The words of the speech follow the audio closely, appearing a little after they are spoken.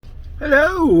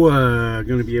Hello,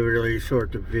 gonna be a really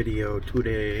short video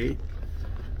today.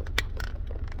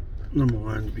 Number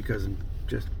one, because I'm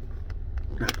just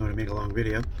not going to make a long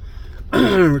video.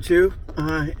 Number two,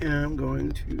 I am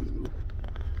going to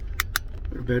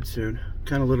go to bed soon.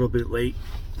 Kind of a little bit late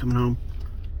coming home.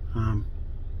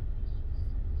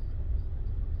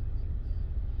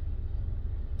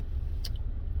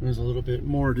 There's a little bit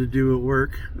more to do at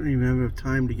work. I don't even have enough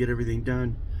time to get everything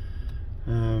done.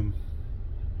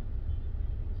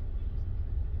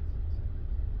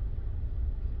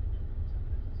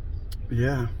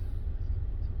 Yeah.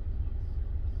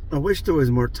 I wish there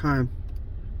was more time.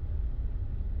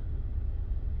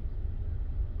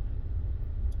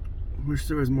 I wish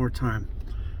there was more time.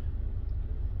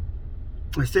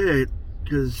 I say that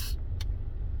because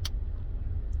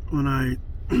when I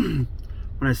when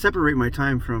I separate my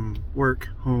time from work,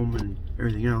 home, and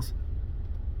everything else,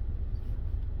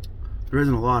 there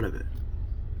isn't a lot of it.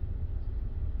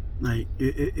 Like,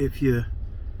 if you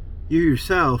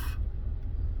yourself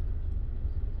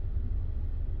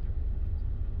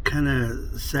kind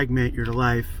of segment your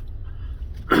life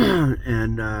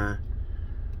and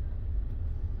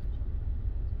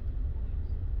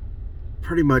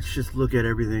pretty much just look at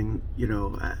everything,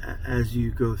 as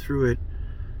you go through it,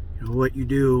 what you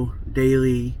do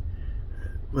daily,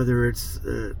 whether it's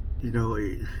a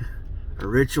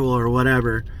ritual or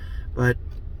whatever, but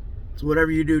it's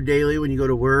whatever you do daily when you go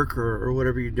to work or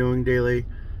whatever you're doing daily.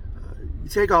 You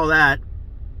take all that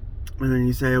and then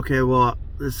you say, okay, well,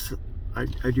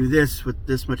 I do this with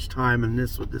this much time and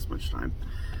this with this much time.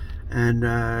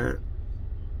 And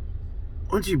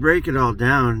once you break it all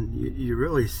down, you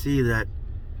really see that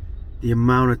the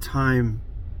amount of time,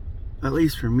 at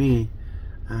least for me,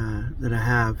 that I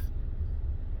have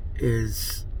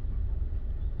is,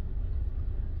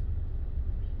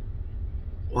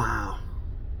 wow.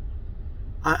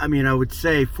 I mean, I would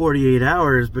say 48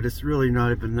 hours, but it's really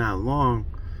not even that long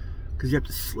because you have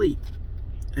to sleep.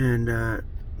 And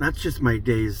that's just my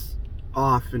days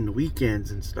off and the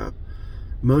weekends and stuff.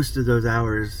 Most of those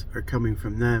hours are coming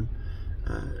from them.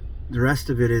 The rest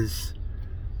of it is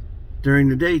during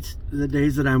the days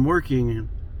that I'm working. And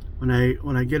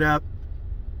when I get up,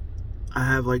 I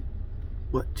have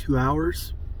 2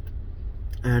 hours,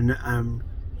 and I'm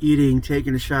eating,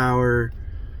 taking a shower,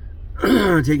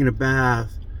 taking a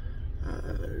bath,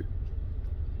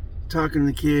 talking to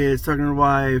the kids, talking to the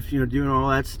wife, doing all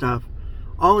that stuff,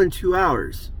 all in 2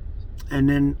 hours. And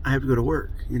then I have to go to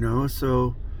work,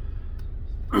 so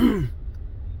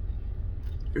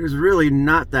there's really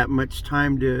not that much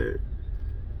time to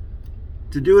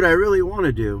do what I really want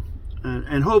to do.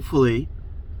 And hopefully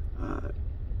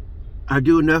I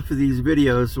do enough of these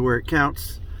videos where it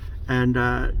counts, and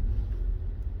then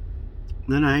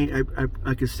I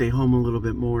could stay home a little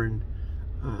bit more and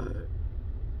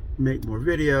make more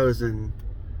videos and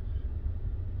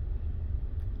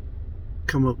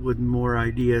come up with more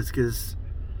ideas, because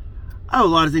I have a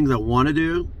lot of things I want to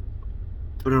do,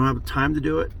 but I don't have the time to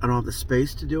do it. I don't have the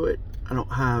space to do it. I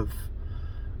don't have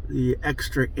the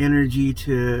extra energy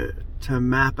to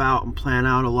map out and plan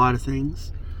out a lot of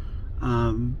things.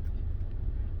 And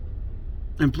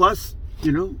plus,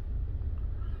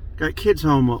 got kids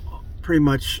home pretty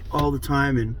much all the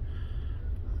time, and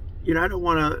I don't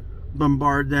want to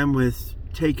bombard them with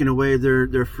taking away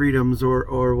their freedoms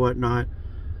or whatnot.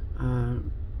 I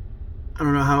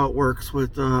don't know how it works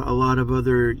with a lot of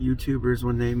other YouTubers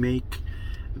when they make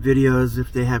videos,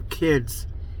 if they have kids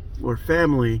or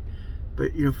family,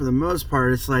 but for the most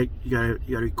part, it's like you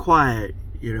gotta be quiet.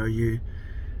 You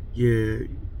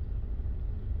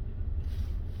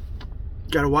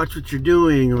gotta watch what you're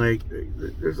doing. Like,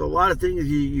 there's a lot of things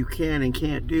you can and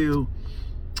can't do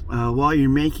while you're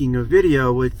making a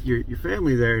video with your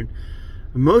family there, and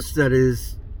most of that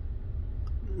is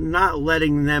not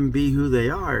letting them be who they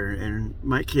are. And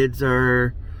my kids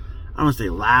are, I don't want to say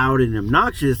loud and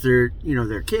obnoxious, they're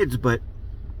they're kids, but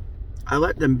I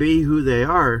let them be who they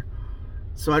are.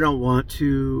 So I don't want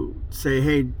to say,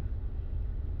 hey,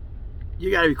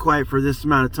 you got to be quiet for this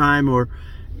amount of time, or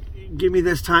give me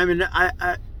this time. And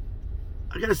I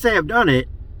gotta say, I've done it.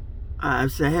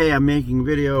 I've said, hey, I'm making a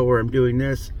video, or I'm doing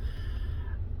this,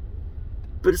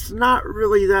 but it's not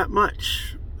really that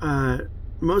much.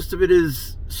 Most of it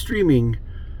is streaming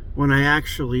when I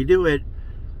actually do it,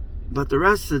 but the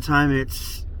rest of the time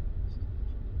it's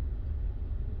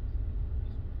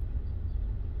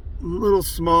little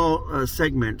small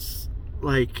segments,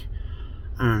 like,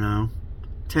 I don't know,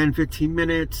 10-15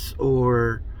 minutes,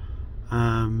 or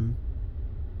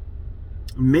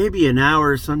maybe an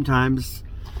hour sometimes.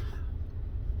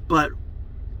 But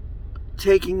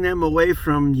taking them away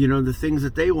from, you know, the things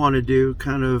that they want to do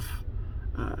kind of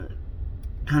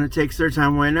takes their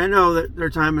time away. And I know that their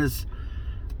time is,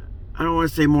 I don't want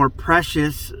to say more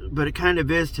precious, but it kind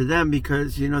of is to them,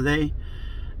 because, you know, they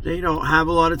don't have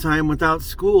a lot of time without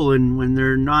school, and when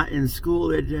they're not in school,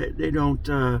 they don't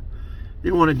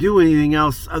want to do anything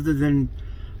else other than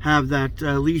have that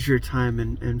leisure time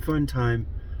and fun time.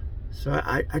 So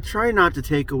I try not to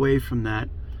take away from that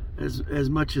as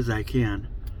much as I can.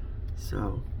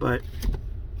 So, but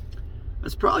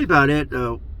that's probably about it,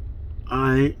 though.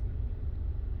 I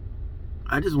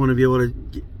just want to be able to,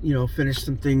 you know, finish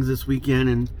some things this weekend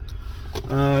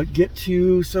and get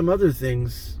to some other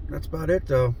things. That's about it,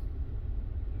 though.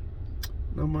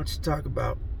 Not much to talk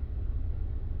about.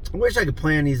 I wish I could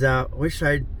plan these out. I wish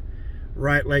I'd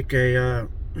write like a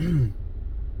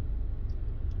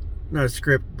not a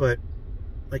script, but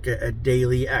like a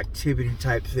daily activity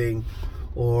type thing,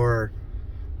 or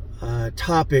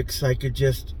topics I could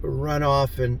just run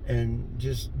off and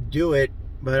just do it.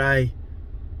 But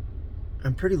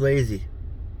I'm pretty lazy,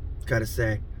 gotta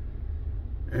say,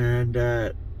 and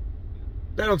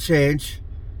that'll change.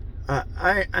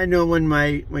 I know when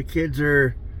my kids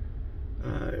are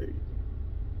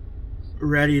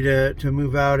ready to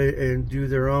move out and do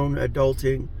their own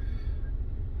adulting,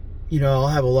 you know, I'll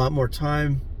have a lot more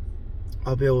time.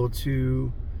 I'll be able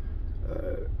to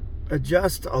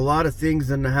adjust a lot of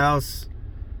things in the house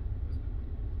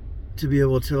to be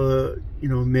able to, you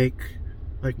know, make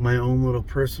like my own little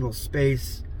personal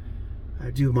space. I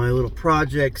do my little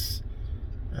projects.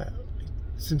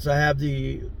 Since I have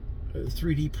the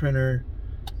 3D printer,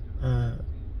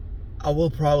 I will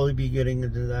probably be getting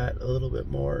into that a little bit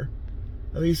more.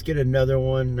 At least get another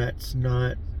one that's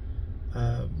not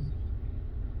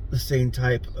the same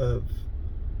type of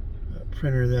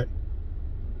printer that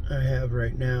I have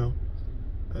right now.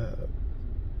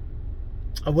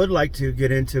 I would like to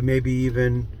get into maybe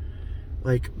even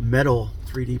like metal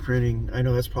 3D printing. I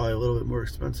know that's probably a little bit more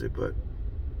expensive, but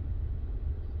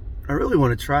I really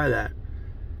want to try that,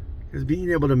 because being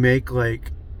able to make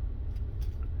like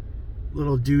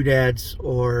little doodads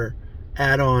or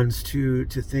add-ons to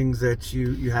things that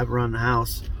you have around the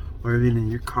house, or even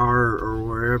in your car or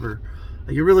wherever,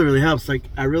 like it really helps. Like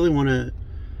I really want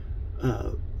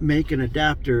to make an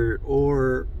adapter,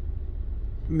 or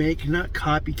make, not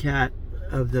copycat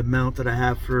of the mount that I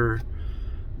have for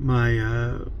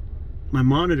my my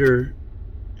monitor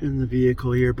in the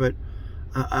vehicle here, but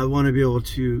I want to be able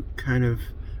to kind of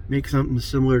make something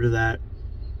similar to that,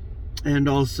 and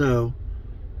also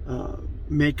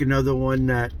make another one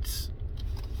that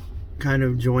kind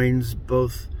of joins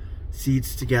both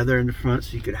seats together in the front,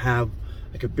 so you could have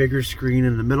like a bigger screen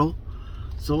in the middle.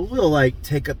 So it will like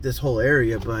take up this whole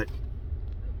area, but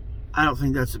I don't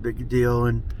think that's a big deal.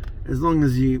 And as long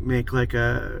as you make like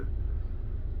a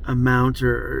mount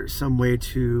or some way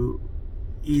to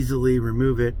easily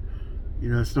remove it, you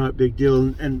know, it's not a big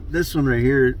deal. And this one right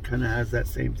here kind of has that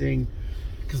same thing,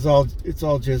 because it's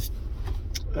all just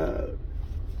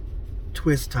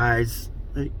twist ties,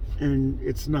 like, and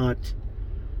it's not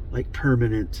like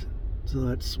permanent. So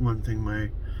that's one thing my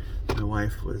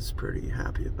wife was pretty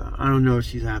happy about. I don't know if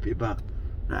she's happy about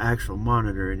the actual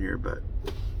monitor in here, but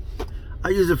I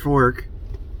use it for work,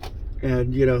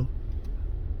 and you know,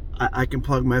 I can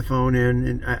plug my phone in,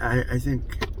 and I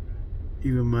think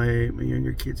even my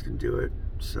younger kids can do it.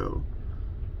 So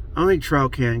I don't think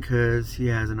Trout can, because he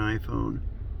has an iPhone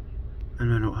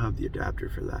and I don't have the adapter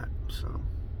for that. So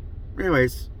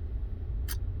anyways,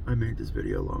 I made this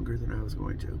video longer than I was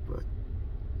going to, but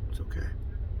it's okay.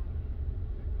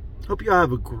 Hope you all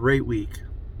have a great week.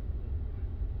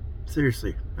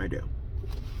 Seriously, I do.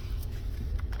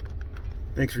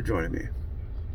 Thanks for joining me.